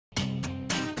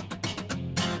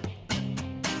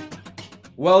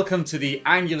Welcome to the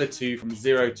Angular 2 from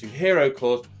Zero to Hero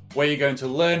course, where you're going to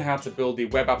learn how to build the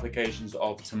web applications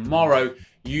of tomorrow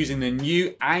using the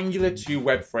new Angular 2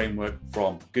 web framework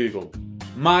from Google.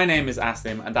 My name is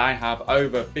Asim and I have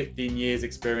over 15 years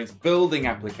experience building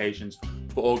applications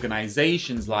for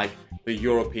organizations like the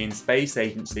European Space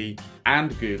Agency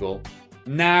and Google.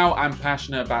 Now I'm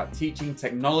passionate about teaching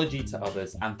technology to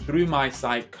others, and through my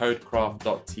site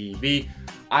codecraft.tv,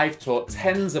 I've taught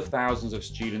tens of thousands of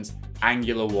students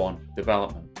Angular 1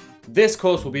 development. This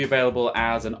course will be available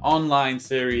as an online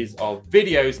series of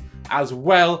videos as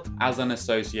well as an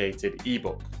associated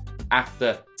ebook.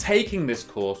 After taking this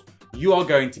course, you are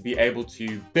going to be able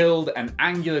to build an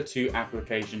Angular 2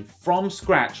 application from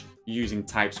scratch using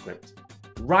TypeScript.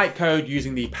 Write code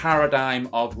using the paradigm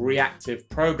of reactive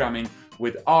programming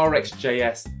with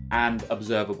RxJS and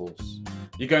observables.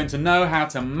 You're going to know how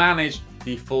to manage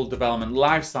the full development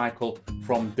lifecycle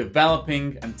from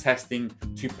developing and testing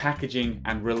to packaging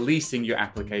and releasing your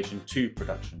application to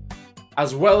production,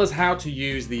 as well as how to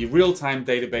use the real-time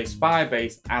database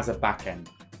Firebase as a backend.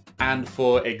 And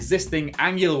for existing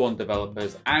Angular 1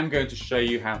 developers, I'm going to show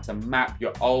you how to map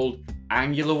your old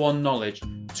Angular 1 knowledge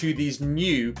to these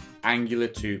new Angular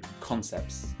 2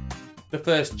 concepts. The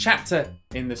first chapter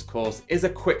in this course is a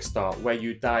quick start where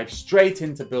you dive straight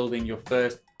into building your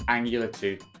first Angular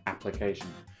 2 application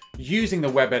using the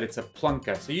web editor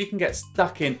Plunker, so you can get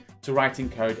stuck in to writing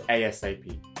code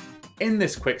ASAP. In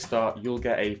this quick start, you'll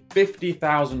get a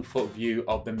 50,000-foot view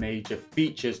of the major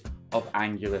features of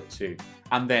Angular 2.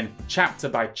 And then chapter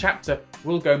by chapter,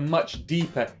 we'll go much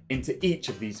deeper into each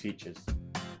of these features.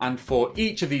 And for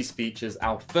each of these features,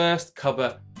 I'll first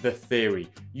cover the theory,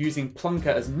 using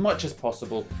Plunker as much as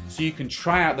possible so you can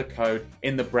try out the code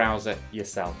in the browser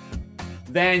yourself.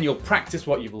 Then you'll practice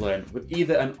what you've learned with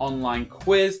either an online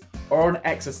quiz or an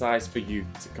exercise for you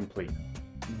to complete.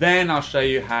 Then I'll show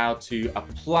you how to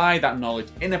apply that knowledge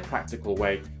in a practical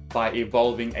way by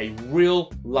evolving a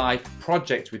real-life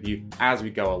project with you as we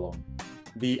go along.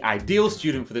 The ideal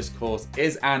student for this course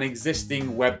is an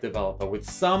existing web developer with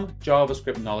some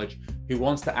JavaScript knowledge who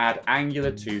wants to add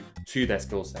Angular 2 to their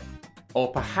skill set.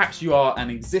 Or perhaps you are an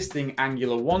existing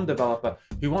Angular 1 developer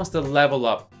who wants to level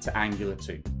up to Angular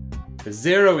 2. The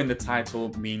 0 in the title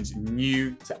means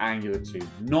new to Angular 2,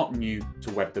 not new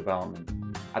to web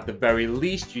development. At the very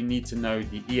least, you need to know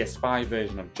the ES5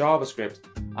 version of JavaScript,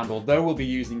 and although we'll be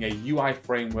using a UI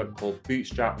framework called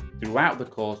Bootstrap throughout the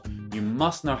course, you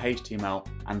must know HTML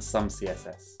and some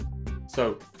CSS.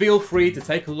 So feel free to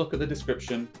take a look at the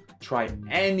description, try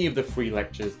any of the free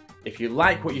lectures. If you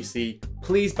like what you see,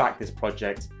 please back this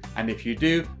project, and if you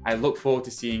do, I look forward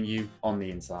to seeing you on the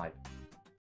inside.